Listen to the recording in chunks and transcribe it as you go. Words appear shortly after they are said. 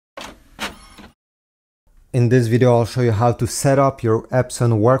In this video, I'll show you how to set up your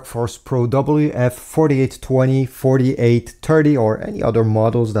Epson WorkForce Pro WF-4820, 4830, or any other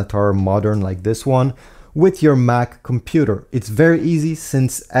models that are modern like this one with your Mac computer. It's very easy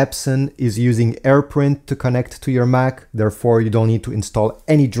since Epson is using AirPrint to connect to your Mac. Therefore, you don't need to install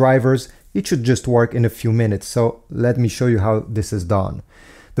any drivers. It should just work in a few minutes. So let me show you how this is done.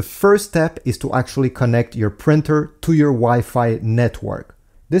 The first step is to actually connect your printer to your Wi-Fi network.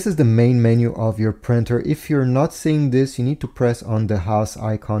 This is the main menu of your printer. If you're not seeing this, you need to press on the house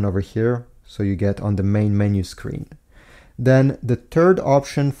icon over here so you get on the main menu screen. Then the third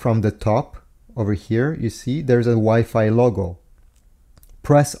option from the top over here, you see there's a Wi-Fi logo.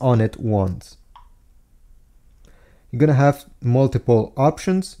 Press on it once. You're gonna have multiple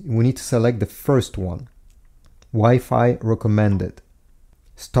options. We need to select the first one, Wi-Fi recommended.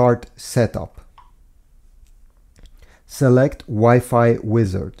 Start setup. Select Wi-Fi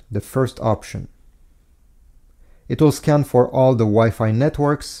wizard, the first option. It will scan for all the Wi-Fi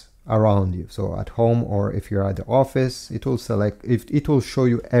networks around you. So at home, or if you're at the office, it will show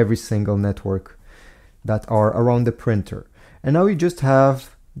you every single network that are around the printer. And now you just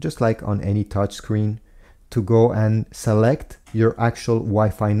have, just like on any touch screen, to go and select your actual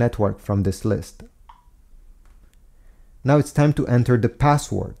Wi-Fi network from this list. Now it's time to enter the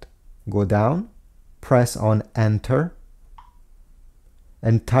password. Go down, press on enter,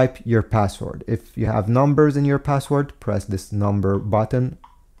 and type your password. If you have numbers in your password, press this number button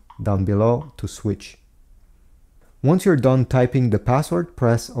down below to switch. Once you're done typing the password,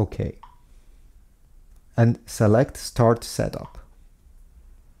 press OK. And select Start Setup.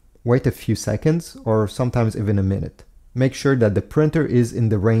 Wait a few seconds, or sometimes even a minute. Make sure that the printer is in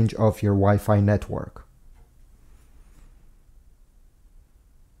the range of your Wi-Fi network.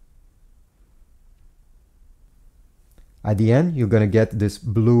 At the end, you're going to get this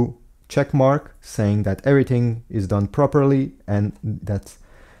blue check mark saying that everything is done properly and that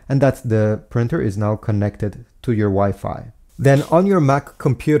the printer is now connected to your Wi-Fi. Then on your Mac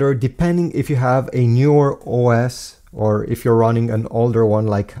computer, depending if you have a newer OS or if you're running an older one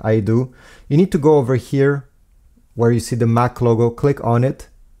like I do, you need to go over here where you see the Mac logo, click on it,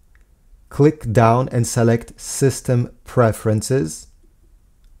 click down and select System Preferences.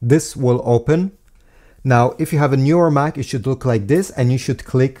 This will open. Now, if you have a newer Mac, it should look like this, and you should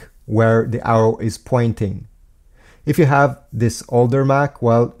click where the arrow is pointing. If you have this older Mac,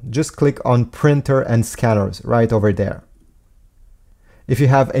 well, just click on Printer and Scanners right over there. If you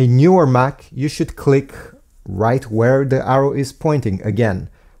have a newer Mac, you should click right where the arrow is pointing. Again,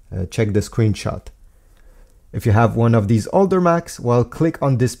 check the screenshot. If you have one of these older Macs, well, click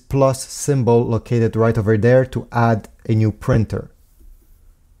on this plus symbol located right over there to add a new printer.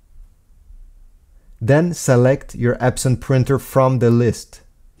 Then select your Epson printer from the list.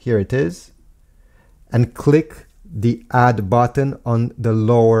 Here it is. And click the Add button on the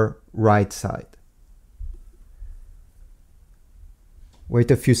lower right side.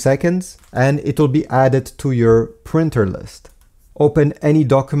 Wait a few seconds and it will be added to your printer list. Open any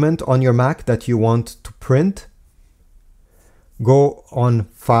document on your Mac that you want to print. Go on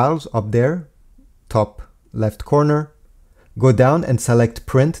Files up there, top left corner. Go down and select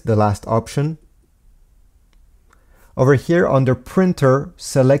Print, the last option. Over here under Printer,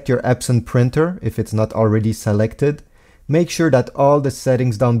 select your Epson printer if it's not already selected. Make sure that all the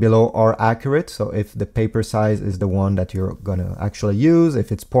settings down below are accurate. So if the paper size is the one that you're gonna actually use,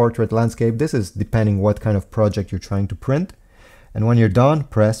 if it's portrait, landscape, this is depending what kind of project you're trying to print. And when you're done,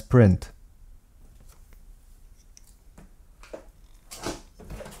 press Print.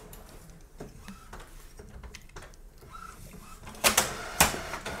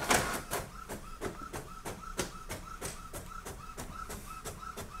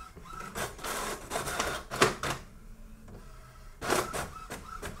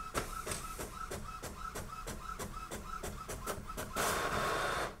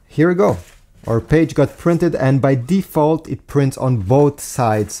 Here we go. Our page got printed, and by default it prints on both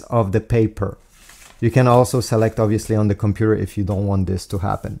sides of the paper. You can also select obviously on the computer if you don't want this to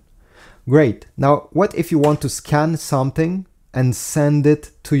happen. Great. Now what if you want to scan something and send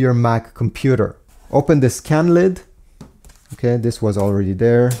it to your Mac computer? Open the scan lid. Okay, this was already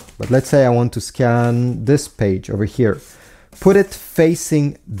there, but let's say I want to scan this page over here. Put it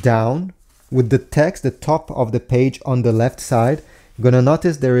facing down with the text, the top of the page on the left side. You're gonna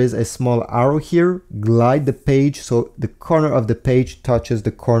notice there is a small arrow here. Glide the page so the corner of the page touches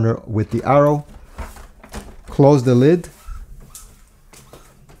the corner with the arrow. Close the lid.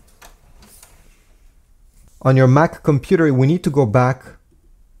 On your Mac computer, we need to go back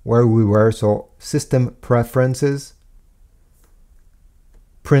where we were. So System Preferences,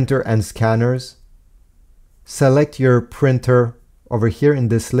 Printer and Scanners. select your printer over here in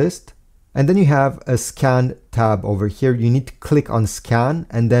this list, and then you have a scan tab over here. You need to click on scan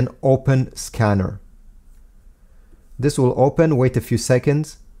and then open scanner. This will open, wait a few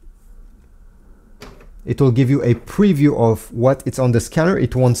seconds. It will give you a preview of what it's on the scanner.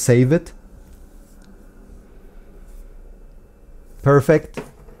 It won't save it. Perfect.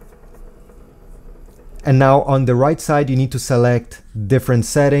 And now on the right side, you need to select different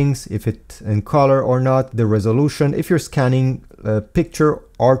settings, if it's in color or not, the resolution. If you're scanning a picture,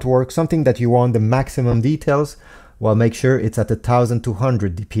 artwork, something that you want the maximum details, well, make sure it's at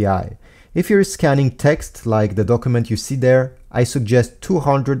 1200 dpi. If you're scanning text, like the document you see there, I suggest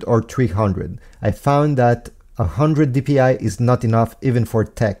 200 or 300. I found that 100 dpi is not enough even for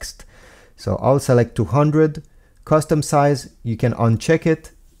text. So I'll select 200. Custom size, you can uncheck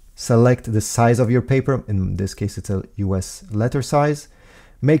it. Select the size of your paper. In this case, it's a US letter size.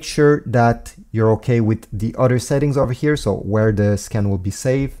 Make sure that you're okay with the other settings over here. So where the scan will be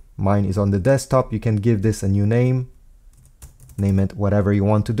saved. Mine is on the desktop. You can give this a new name. Name it whatever you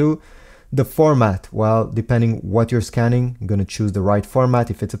want to do. The format, well, depending what you're scanning, you're going to choose the right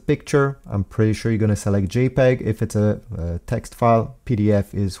format. If it's a picture, I'm pretty sure you're going to select JPEG. If it's a text file,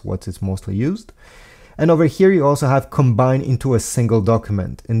 PDF is what is mostly used. And over here, you also have combine into a single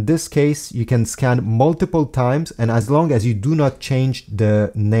document. In this case, you can scan multiple times, and as long as you do not change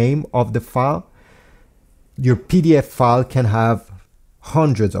the name of the file, your PDF file can have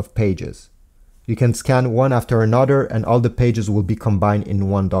hundreds of pages. You can scan one after another and all the pages will be combined in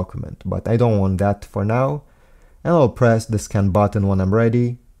one document, but I don't want that for now. And I'll press the scan button when I'm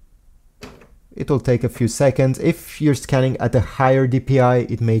ready. It will take a few seconds. If you're scanning at a higher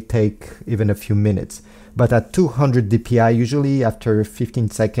DPI, it may take even a few minutes. But at 200 DPI, usually after 15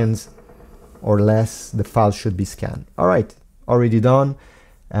 seconds or less, the file should be scanned. All right, already done.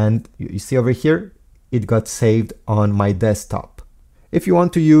 And you see over here, it got saved on my desktop. If you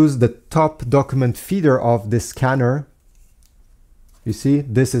want to use the top document feeder of this scanner, you see,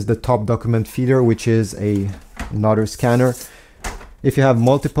 this is the top document feeder, which is another scanner. If you have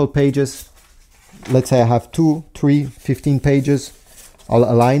multiple pages, let's say I have 2, 3, 15 pages, I'll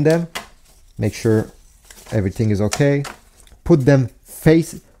align them, make sure everything is okay. Put them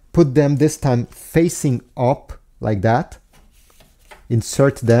this time facing up like that.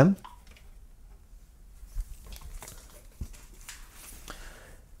 Insert them.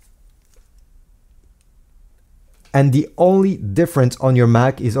 And the only difference on your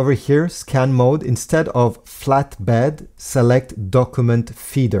Mac is over here, scan mode. Instead of flatbed, select document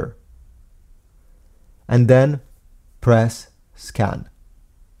feeder. And then press scan.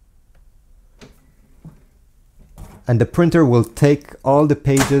 And the printer will take all the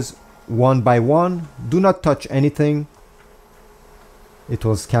pages one by one. Do not touch anything. It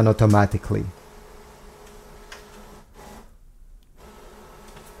will scan automatically.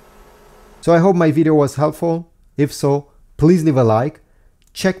 So I hope my video was helpful. If so, please leave a like.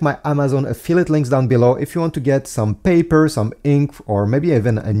 Check my Amazon affiliate links down below if you want to get some paper, some ink, or maybe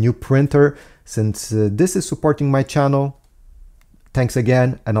even a new printer, since this is supporting my channel. Thanks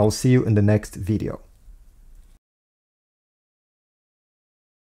again, and I'll see you in the next video.